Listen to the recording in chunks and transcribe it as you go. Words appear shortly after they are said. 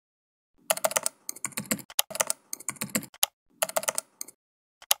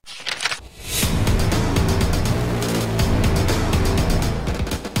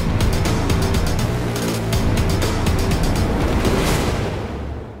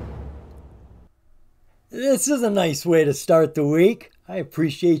This is a nice way to start the week. I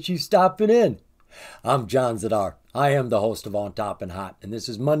appreciate you stopping in. I'm John Zidar. I am the host of On Top and Hot, and this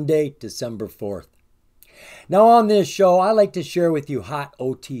is Monday, December 4th. Now on this show, I like to share with you hot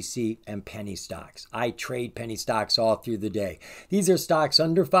OTC and penny stocks. I trade penny stocks all through the day. These are stocks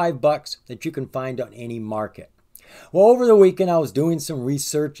under $5 that you can find on any market. Well, over the weekend, I was doing some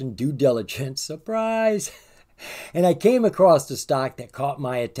research and due diligence. Surprise! And I came across a stock that caught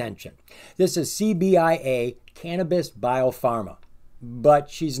my attention. This is CBIA, Canopus Biopharma. But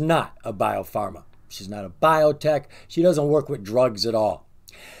she's not a biopharma. She's not a biotech. She doesn't work with drugs at all.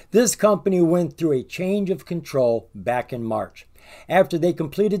 This company went through a change of control back in March. After they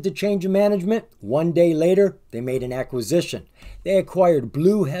completed the change of management, one day later, they made an acquisition. They acquired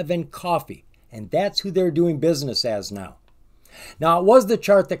Blue Heaven Coffee, and that's who they're doing business as now. Now, it was the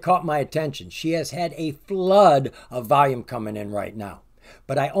chart that caught my attention. She has had a flood of volume coming in right now.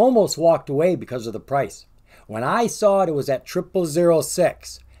 But I almost walked away because of the price. When I saw it was at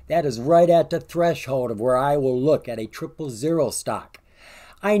 0006. That is right at the threshold of where I will look at a 000 stock.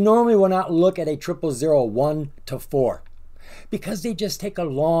 I normally will not look at a 0001 to 4 because they just take a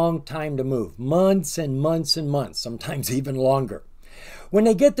long time to move. Months and months and months, sometimes even longer. When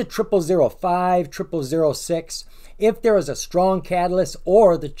they get to 0005, 0006, if there is a strong catalyst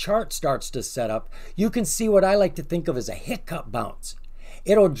or the chart starts to set up, you can see what I like to think of as a hiccup bounce.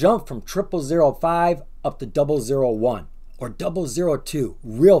 It'll jump from 0005 up to 001 or 002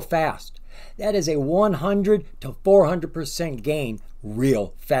 real fast. That is a 100 to 400% gain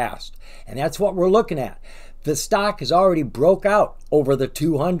real fast. And that's what we're looking at. The stock has already broke out over the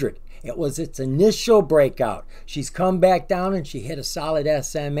 200. It was its initial breakout. She's come back down and she hit a solid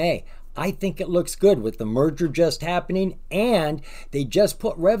SMA. I think it looks good with the merger just happening, and they just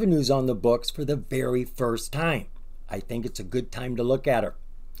put revenues on the books for the very first time. I think it's a good time to look at her.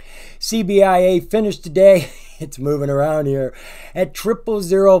 CBIA finished today. It's moving around here at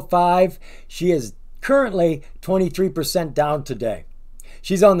 0005. She is currently 23% down today.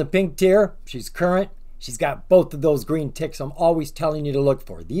 She's on the pink tier. She's current. She's got both of those green ticks I'm always telling you to look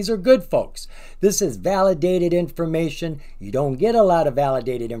for. These are good, folks. This is validated information. You don't get a lot of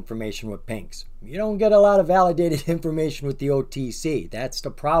validated information with pinks. You don't get a lot of validated information with the OTC. That's the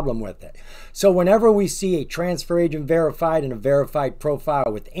problem with it. So whenever we see a transfer agent verified and a verified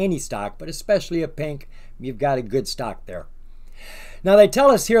profile with any stock, but especially a pink, you've got a good stock there. Now they tell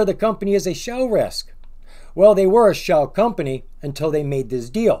us here the company is a shell risk. Well, they were a shell company until they made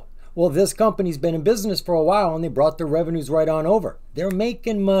this deal. Well, this company's been in business for a while and they brought their revenues right on over. They're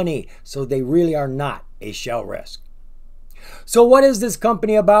making money, so they really are not a shell risk. So what is this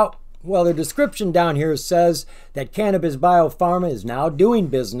company about? Well, the description down here says that Canopus Biopharma is now doing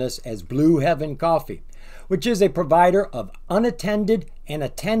business as Blue Heaven Coffee, which is a provider of unattended and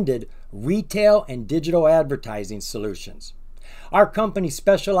attended retail and digital advertising solutions. Our company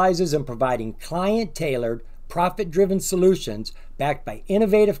specializes in providing client-tailored, profit-driven solutions backed by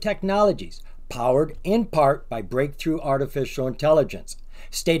innovative technologies, powered in part by breakthrough artificial intelligence,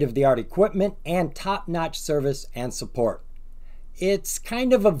 state-of-the-art equipment, and top-notch service and support. It's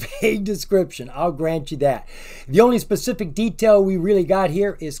kind of a vague description, I'll grant you that. The only specific detail we really got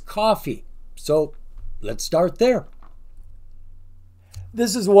here is coffee. So let's start there.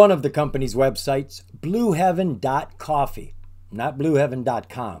 This is one of the company's websites, blueheaven.coffee, not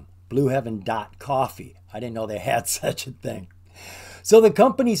blueheaven.com, blueheaven.coffee. I didn't know they had such a thing. So the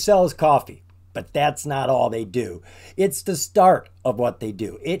company sells coffee, but that's not all they do. It's the start of what they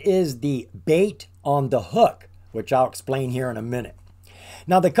do. It is the bait on the hook, which I'll explain here in a minute.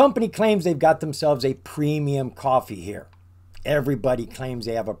 Now the company claims they've got themselves a premium coffee here. Everybody claims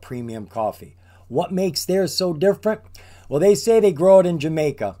they have a premium coffee. What makes theirs so different? Well, they say they grow it in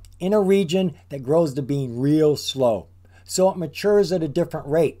Jamaica, in a region that grows the bean real slow. So it matures at a different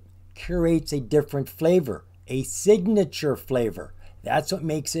rate, curates a different flavor, a signature flavor. That's what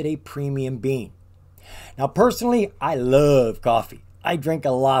makes it a premium bean. Now, personally, I love coffee. I drink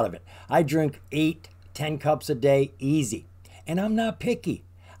a lot of it. I drink 8-10 cups a day, easy. And I'm not picky.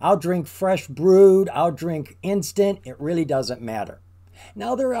 I'll drink fresh brewed, I'll drink instant, it really doesn't matter.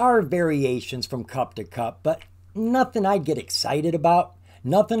 Now, there are variations from cup to cup, but nothing I'd get excited about,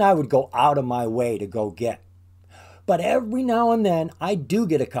 nothing I would go out of my way to go get. But every now and then, I do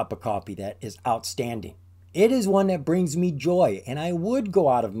get a cup of coffee that is outstanding. It is one that brings me joy, and I would go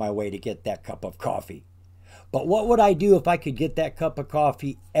out of my way to get that cup of coffee. But what would I do if I could get that cup of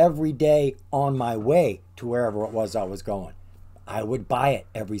coffee every day on my way to wherever it was I was going? I would buy it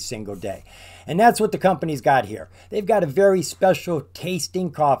every single day. And that's what the company's got here. They've got a very special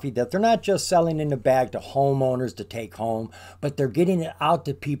tasting coffee that they're not just selling in a bag to homeowners to take home, but they're getting it out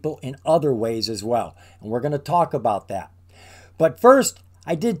to people in other ways as well. And we're going to talk about that. But first,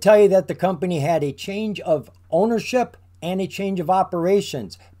 I did tell you that the company had a change of ownership and a change of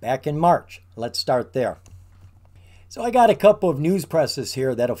operations back in March. Let's start there. So I got a couple of news presses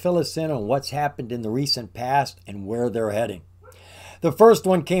here that'll fill us in on what's happened in the recent past and where they're heading. The first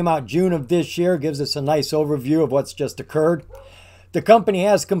one came out June of this year, gives us a nice overview of what's just occurred. The company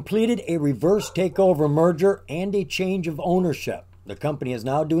has completed a reverse takeover merger and a change of ownership. The company is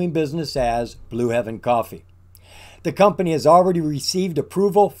now doing business as Blue Heaven Coffee. The company has already received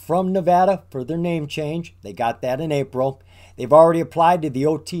approval from Nevada for their name change. They got that in April. They've already applied to the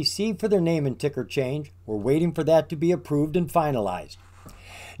OTC for their name and ticker change. We're waiting for that to be approved and finalized.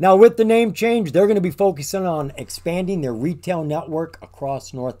 Now, with the name change, they're going to be focusing on expanding their retail network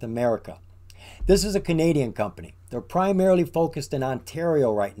across North America. This is a Canadian company. They're primarily focused in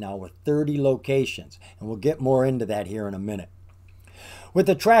Ontario right now with 30 locations, and we'll get more into that here in a minute. With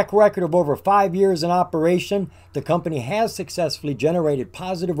a track record of over 5 years in operation, the company has successfully generated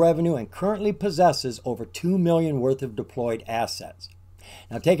positive revenue and currently possesses over $2 million worth of deployed assets.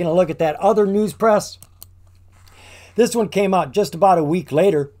 Now, taking a look at that other news press, this one came out just about a week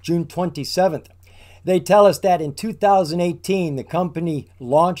later, June 27th. They tell us that in 2018, the company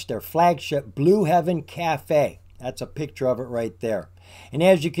launched their flagship Blue Heaven Cafe. That's a picture of it right there. And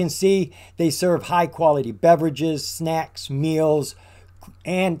as you can see, they serve high-quality beverages, snacks, meals,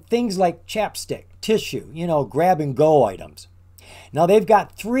 and things like chapstick, tissue, grab-and-go items. Now, they've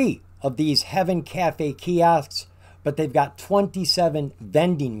got 3 of these Heaven Cafe kiosks, but they've got 27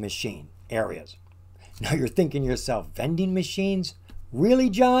 vending machine areas. Now, you're thinking to yourself, vending machines? Really,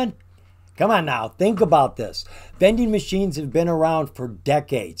 John? Come on now, think about this. Vending machines have been around for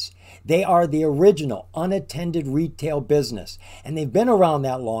decades. They are the original unattended retail business, and they've been around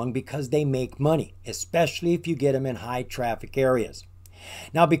that long because they make money, especially if you get them in high-traffic areas.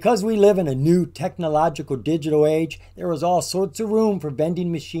 Now, because we live in a new technological digital age, there is all sorts of room for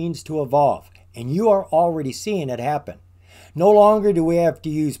vending machines to evolve, and you are already seeing it happen. No longer do we have to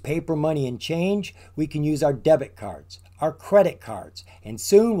use paper money and change. We can use our debit cards, our credit cards, and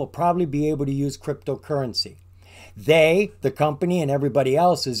soon we'll probably be able to use cryptocurrency. They, the company, and everybody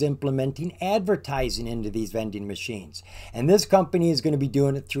else is implementing advertising into these vending machines, and this company is going to be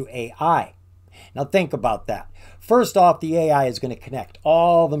doing it through AI. Now think about that. First off, the AI is going to connect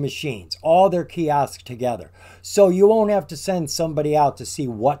all the machines, all their kiosks together. So you won't have to send somebody out to see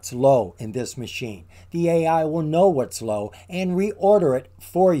what's low in this machine. The AI will know what's low and reorder it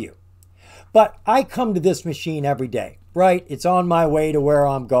for you. But I come to this machine every day, right? It's on my way to where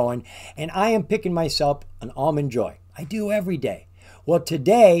I'm going, and I am picking myself an Almond Joy. I do every day. Well,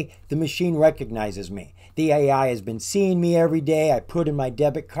 today, the machine recognizes me. The AI has been seeing me every day. I put in my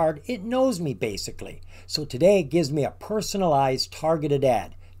debit card. It knows me basically. So today it gives me a personalized targeted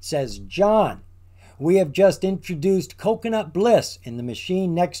ad. It says, John, we have just introduced Coconut Bliss in the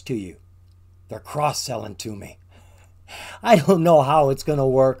machine next to you. They're cross-selling to me. I don't know how it's going to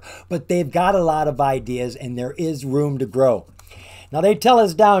work, but they've got a lot of ideas and there is room to grow. Now they tell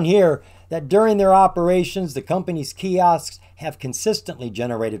us down here that during their operations, the company's kiosks have consistently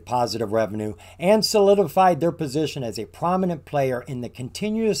generated positive revenue and solidified their position as a prominent player in the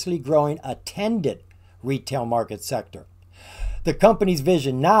continuously growing attended retail market sector. The company's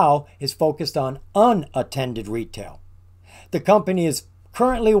vision now is focused on unattended retail. The company is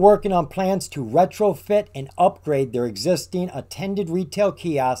currently working on plans to retrofit and upgrade their existing attended retail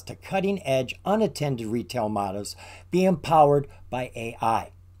kiosks to cutting-edge unattended retail models being powered by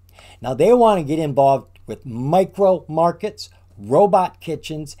AI. Now they want to get involved with micro markets, robot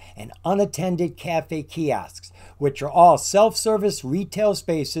kitchens, and unattended cafe kiosks, which are all self-service retail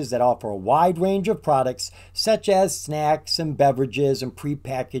spaces that offer a wide range of products such as snacks and beverages and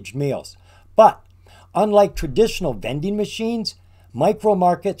prepackaged meals. But unlike traditional vending machines, micro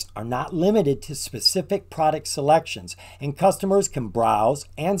markets are not limited to specific product selections, and customers can browse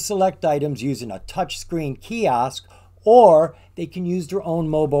and select items using a touchscreen kiosk, or they can use their own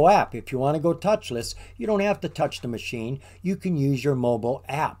mobile app. If you want to go touchless, you don't have to touch the machine. You can use your mobile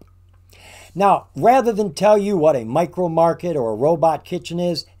app. Now, rather than tell you what a micro market or a robot kitchen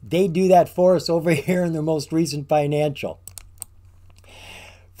is, they do that for us over here in their most recent financial.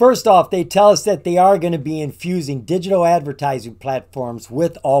 First off, they tell us that they are going to be infusing digital advertising platforms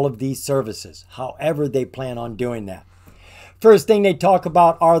with all of these services, however they plan on doing that. First thing they talk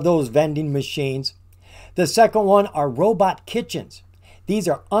about are those vending machines. The second one are robot kitchens. These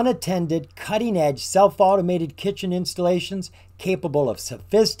are unattended, cutting-edge, self-automated kitchen installations capable of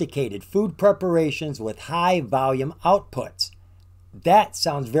sophisticated food preparations with high-volume outputs. That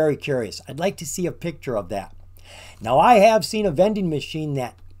sounds very curious. I'd like to see a picture of that. Now, I have seen a vending machine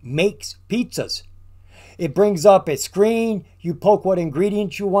that makes pizzas. It brings up a screen. You poke what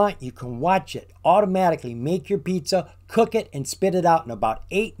ingredients you want. You can watch it automatically make your pizza, cook it, and spit it out in about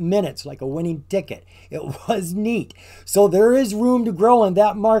 8 minutes like a winning ticket. It was neat. So there is room to grow in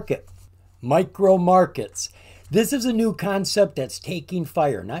that market. Micro markets. This is a new concept that's taking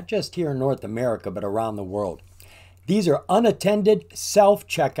fire, not just here in North America, but around the world. These are unattended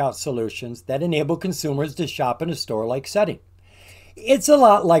self-checkout solutions that enable consumers to shop in a store-like setting. It's a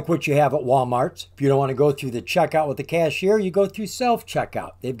lot like what you have at Walmart's. If you don't want to go through the checkout with the cashier, you go through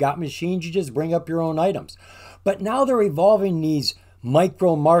self-checkout. They've got machines, you just bring up your own items. But now they're evolving these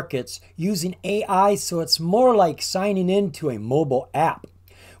micro markets using AI, so it's more like signing into a mobile app.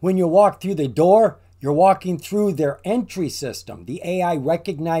 When you walk through the door, you're walking through their entry system. The AI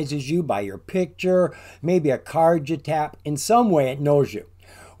recognizes you by your picture, maybe a card you tap. In some way, it knows you.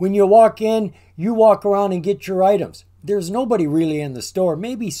 When you walk in, you walk around and get your items. There's nobody really in the store.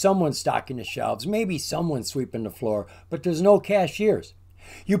 Maybe someone's stocking the shelves, maybe someone's sweeping the floor, but there's no cashiers.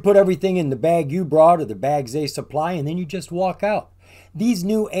 You put everything in the bag you brought or the bags they supply, and then you just walk out. These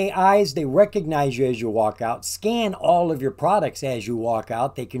new AIs, they recognize you as you walk out, scan all of your products as you walk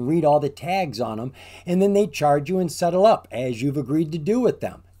out. They can read all the tags on them, and then they charge you and settle up as you've agreed to do with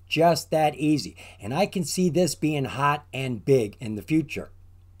them. Just that easy. And I can see this being hot and big in the future.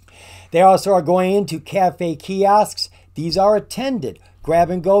 They also are going into cafe kiosks. These are attended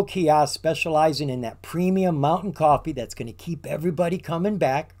grab-and-go kiosks specializing in that premium mountain coffee that's going to keep everybody coming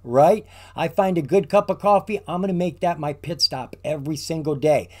back, right? I find a good cup of coffee, I'm going to make that my pit stop every single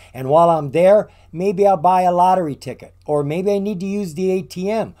day. And while I'm there, maybe I'll buy a lottery ticket, or maybe I need to use the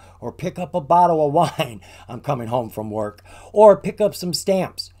ATM, or pick up a bottle of wine. I'm coming home from work, or pick up some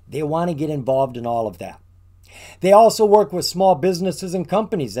stamps. They want to get involved in all of that. They also work with small businesses and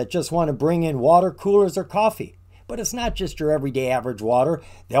companies that just want to bring in water coolers or coffee. But it's not just your everyday average water.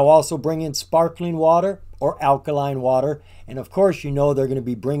 They'll also bring in sparkling water or alkaline water. And of course, you know they're going to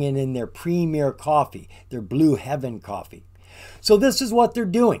be bringing in their premier coffee, their Blue Heaven coffee. So this is what they're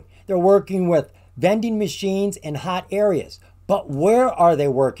doing. They're working with vending machines in hot areas. But where are they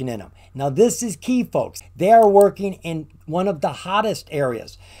working in them? Now this is key, folks. They are working in one of the hottest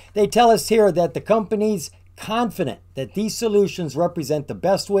areas. They tell us here that the company's confident that these solutions represent the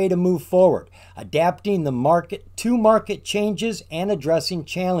best way to move forward, adapting the market to market changes and addressing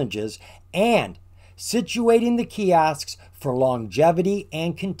challenges, and situating the kiosks for longevity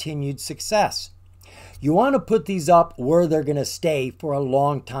and continued success. You want to put these up where they're going to stay for a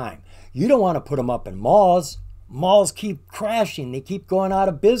long time. You don't want to put them up in malls. Malls keep crashing. They keep going out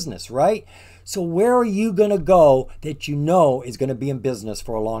of business, right? So where are you going to go that you know is going to be in business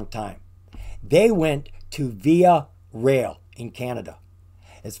for a long time? They went to Via Rail in Canada.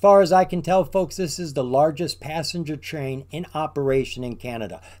 As far as I can tell, folks, this is the largest passenger train in operation in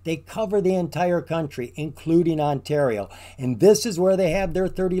Canada. They cover the entire country, including Ontario. And this is where they have their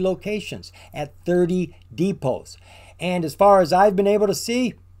 30 locations at 30 depots. And as far as I've been able to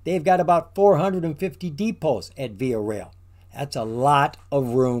see, they've got about 450 depots at Via Rail. That's a lot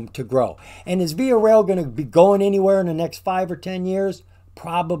of room to grow. And is Via Rail going to be going anywhere in the next 5 or 10 years?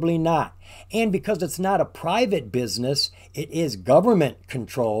 Probably not. And because it's not a private business, it is government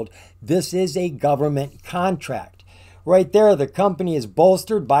controlled. This is a government contract. Right there, the company is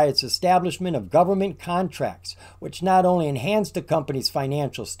bolstered by its establishment of government contracts, which not only enhance the company's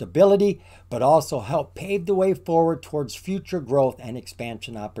financial stability, but also help pave the way forward towards future growth and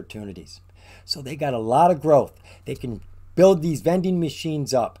expansion opportunities. So they got a lot of growth. They can build these vending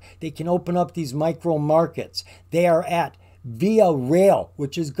machines up. They can open up these micro markets. They are at Via Rail,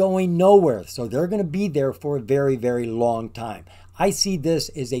 which is going nowhere. So they're going to be there for a very, very long time. I see this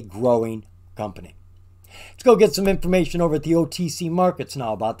as a growing company. Let's go get some information over at the OTC markets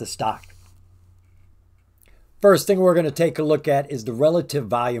now about the stock. First thing we're going to take a look at is the relative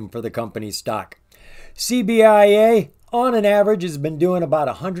volume for the company's stock. CBIA, on an average, has been doing about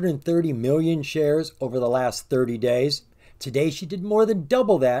 130 million shares over the last 30 days. Today, she did more than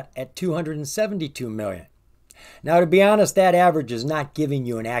double that at 272 million. Now, to be honest, that average is not giving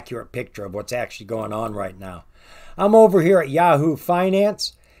you an accurate picture of what's actually going on right now. I'm over here at Yahoo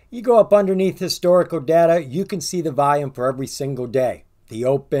Finance. You go up underneath historical data, you can see the volume for every single day. The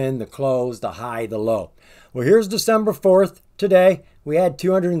open, the close, the high, the low. Well, here's December 4th. Today, we had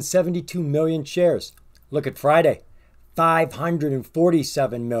 272 million shares. Look at Friday,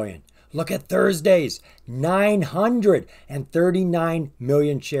 547 million. Look at Thursday's, 939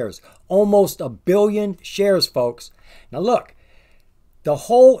 million shares. Almost a billion shares, folks. Now look, the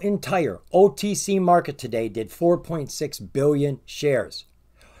whole entire OTC market today did 4.6 billion shares.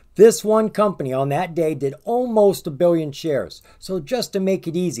 This one company on that day did almost a billion shares. So just to make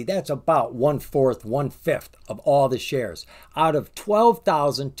it easy, that's about 1/4, 1/5 of all the shares. Out of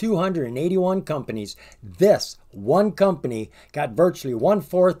 12,281 companies, this one company got virtually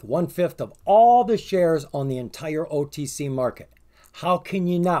 1/4, 1/5 of all the shares on the entire OTC market. How can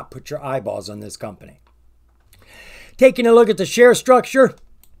you not put your eyeballs on this company? Taking a look at the share structure,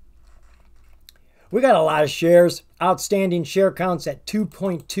 we got a lot of shares. Outstanding share counts at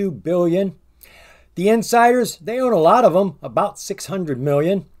 2.2 billion. The insiders, they own a lot of them, about 600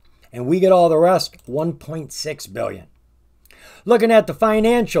 million. And we get all the rest, 1.6 billion. Looking at the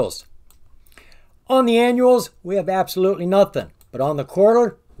financials. On the annuals, we have absolutely nothing. But on the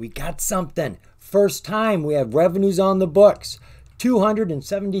quarter, we got something. First time we have revenues on the books.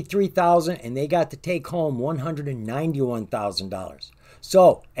 273,000, and they got to take home $191,000.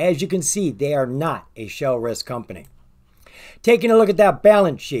 So, as you can see, they are not a shell risk company. Taking a look at that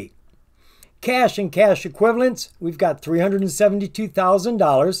balance sheet. Cash and cash equivalents, we've got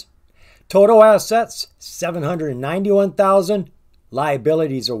 $372,000. Total assets, $791,000.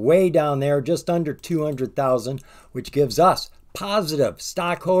 Liabilities are way down there, just under $200,000, which gives us positive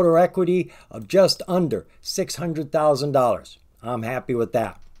stockholder equity of just under $600,000. I'm happy with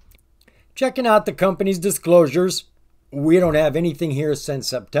that. Checking out the company's disclosures. We don't have anything here since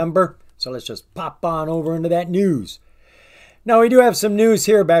September, so let's just pop on over into that news. Now, we do have some news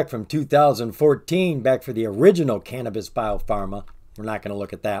here back from 2014, back for the original Canopus Biopharma. We're not going to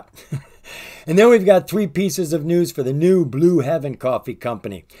look at that. And then we've got 3 pieces of news for the new Blue Heaven Coffee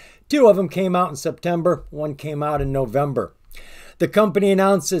Company. 2 of them came out in September, 1 came out in November. The company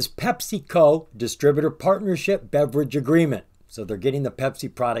announces PepsiCo Distributor Partnership Beverage Agreement. So they're getting the Pepsi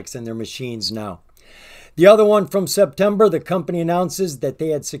products in their machines now. The other one from September, the company announces that they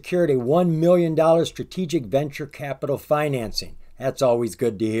had secured a $1 million strategic venture capital financing. That's always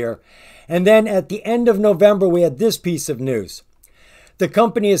good to hear. And then at the end of November, we had this piece of news. The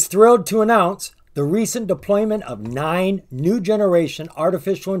company is thrilled to announce the recent deployment of 9 new generation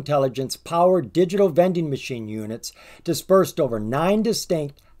artificial intelligence powered digital vending machine units dispersed over 9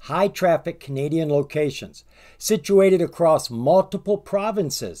 distinct high traffic Canadian locations situated across multiple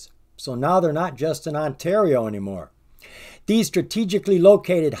provinces. So now they're not just in Ontario anymore. These strategically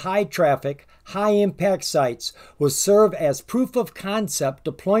located high traffic, high impact sites will serve as proof of concept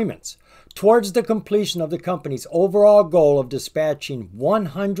deployments towards the completion of the company's overall goal of dispatching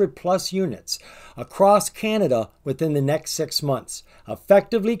 100 plus units across Canada within the next 6 months,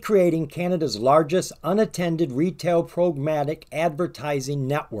 effectively creating Canada's largest unattended retail programmatic advertising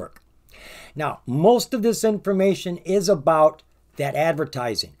network. Now, most of this information is about that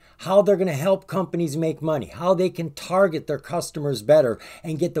advertising, how they're going to help companies make money, how they can target their customers better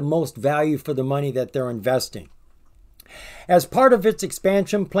and get the most value for the money that they're investing. As part of its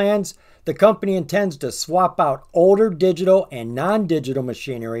expansion plans, the company intends to swap out older digital and non-digital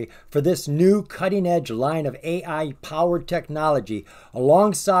machinery for this new cutting-edge line of AI-powered technology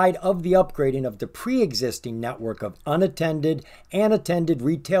alongside of the upgrading of the pre-existing network of unattended and attended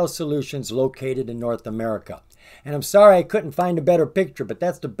retail solutions located in North America. And I'm sorry I couldn't find a better picture, but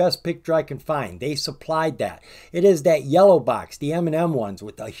that's the best picture I can find. They supplied that. It is that yellow box, the M&M ones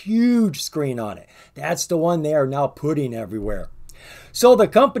with a huge screen on it. That's the one they are now putting everywhere. So the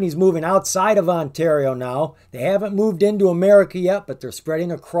company's moving outside of Ontario now. They haven't moved into America yet, but they're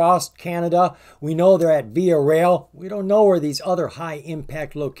spreading across Canada. We know they're at Via Rail. We don't know where these other high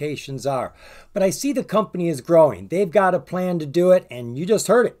impact locations are. But I see the company is growing. They've got a plan to do it, and you just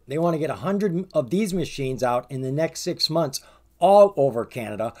heard it. They want to get 100 of these machines out in the next 6 months all over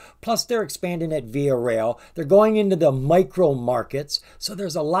Canada. Plus they're expanding at Via Rail. They're going into the micro markets. So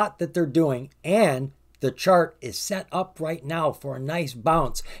there's a lot that they're doing, and the chart is set up right now for a nice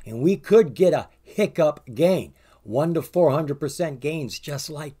bounce, and we could get a hiccup gain. 1 to 400% gains just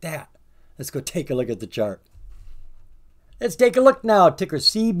like that. Let's go take a look at the chart. Let's take a look now. Ticker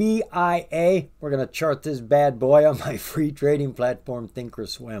CBIA. We're going to chart this bad boy on my free trading platform,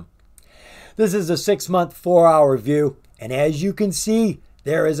 Thinkorswim. This is a 6-month, 4-hour view, and as you can see,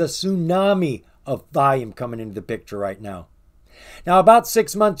 there is a tsunami of volume coming into the picture right now. Now, about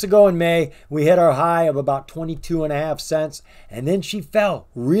 6 months ago in May, we hit our high of about 22.5 cents, and then she fell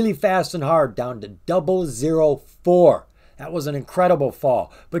really fast and hard down to 0.004. That was an incredible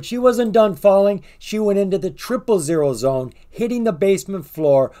fall. But she wasn't done falling. She went into the 000 zone, hitting the basement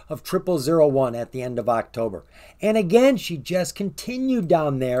floor of 0001 at the end of October. And again, she just continued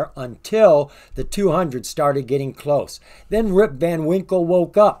down there until the 200 started getting close. Then Rip Van Winkle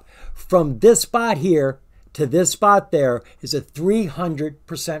woke up. From this spot here to this spot there is a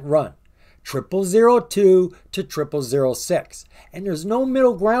 300% run. 0002 to 0006. And there's no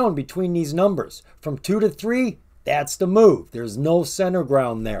middle ground between these numbers. From 2 to 3, that's the move. There's no center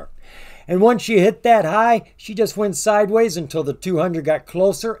ground there. And once she hit that high, she just went sideways until the 200 got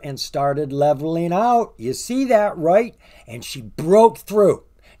closer and started leveling out. You see that, right? And she broke through.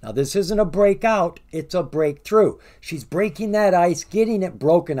 Now, this isn't a breakout, it's a breakthrough. She's breaking that ice, getting it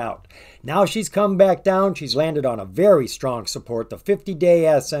broken out. Now she's come back down. She's landed on a very strong support, the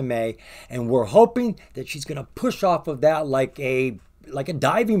 50-day SMA, and we're hoping that she's going to push off of that like a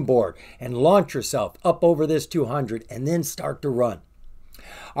diving board and launch herself up over this 200 and then start to run.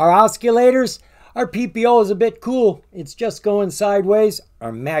 Our oscillators, our PPO is a bit cool. It's just going sideways.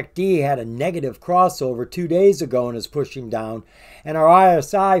 Our MACD had a negative crossover 2 days ago and is pushing down. And our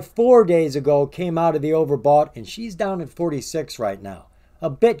RSI 4 days ago came out of the overbought and she's down at 46 right now. A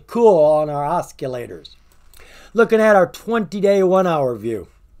bit cool on our oscillators. Looking at our 20-day 1 hour view.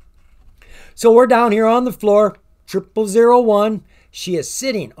 So we're down here on the floor, 0001. She is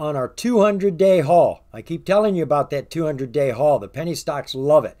sitting on our 200-day haul. I keep telling you about that 200-day haul. The penny stocks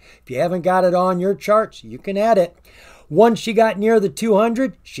love it. If you haven't got it on your charts, you can add it. Once she got near the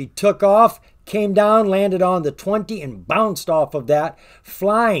 200, she took off, came down, landed on the 20, and bounced off of that,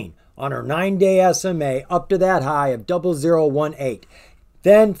 flying on her 9-day SMA up to that high of 0018.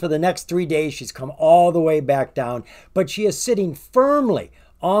 Then for the next 3 days, she's come all the way back down, but she is sitting firmly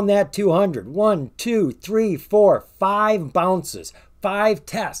on that 200. 1, 2, 3, 4, 5 bounces, 5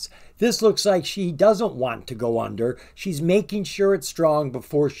 tests. This looks like she doesn't want to go under. She's making sure it's strong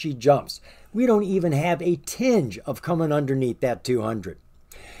before she jumps. We don't even have a tinge of coming underneath that 200.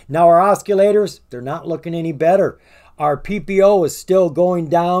 Now our oscillators, they're not looking any better. Our PPO is still going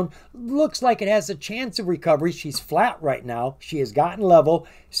down. Looks like it has a chance of recovery. She's flat right now. She has gotten level.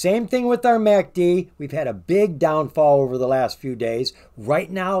 Same thing with our MACD. We've had a big downfall over the last few days. Right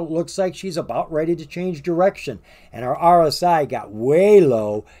now, it looks like she's about ready to change direction. And our RSI got way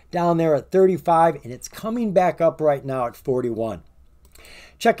low down there at 35, and it's coming back up right now at 41.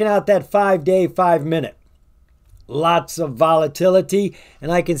 Checking out that 5-day, 5-minute. Lots of volatility,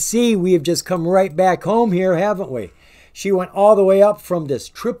 and I can see we have just come right back home here, haven't we? She went all the way up from this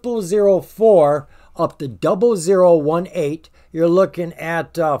 0004 up to 0018. You're looking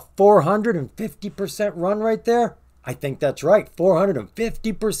at 450% run right there. I think that's right,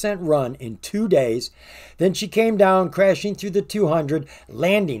 450% run in 2 days. Then she came down, crashing through the 200,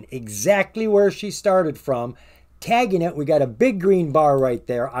 landing exactly where she started from. Tagging it, we got a big green bar right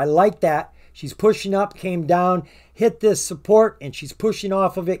there. I like that. She's pushing up, came down, hit this support, and she's pushing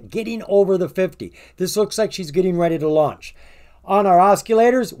off of it, getting over the 50. This looks like she's getting ready to launch. On our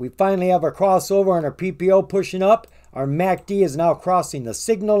oscillators, we finally have our crossover on our PPO pushing up. Our MACD is now crossing the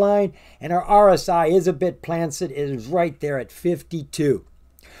signal line, and our RSI is a bit planted. It is right there at 52.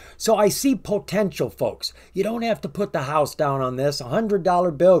 So I see potential, folks. You don't have to put the house down on this. A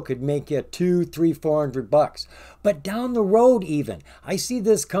 $100 bill could make you $200, $300, $400. But down the road even, I see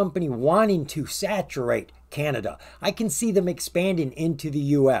this company wanting to saturate Canada. I can see them expanding into the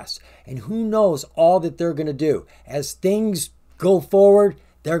US. And who knows all that they're going to do. As things go forward,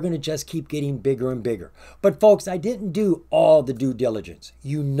 they're going to just keep getting bigger and bigger. But folks, I didn't do all the due diligence.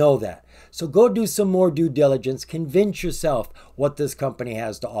 You know that. So go do some more due diligence. Convince yourself what this company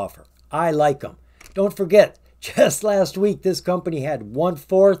has to offer. I like them. Don't forget, just last week, this company had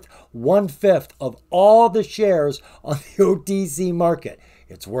 1/4, 1/5 of all the shares on the OTC market.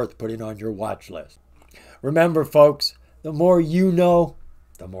 It's worth putting on your watch list. Remember, folks, the more you know,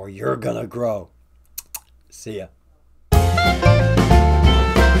 the more you're going to grow. See ya.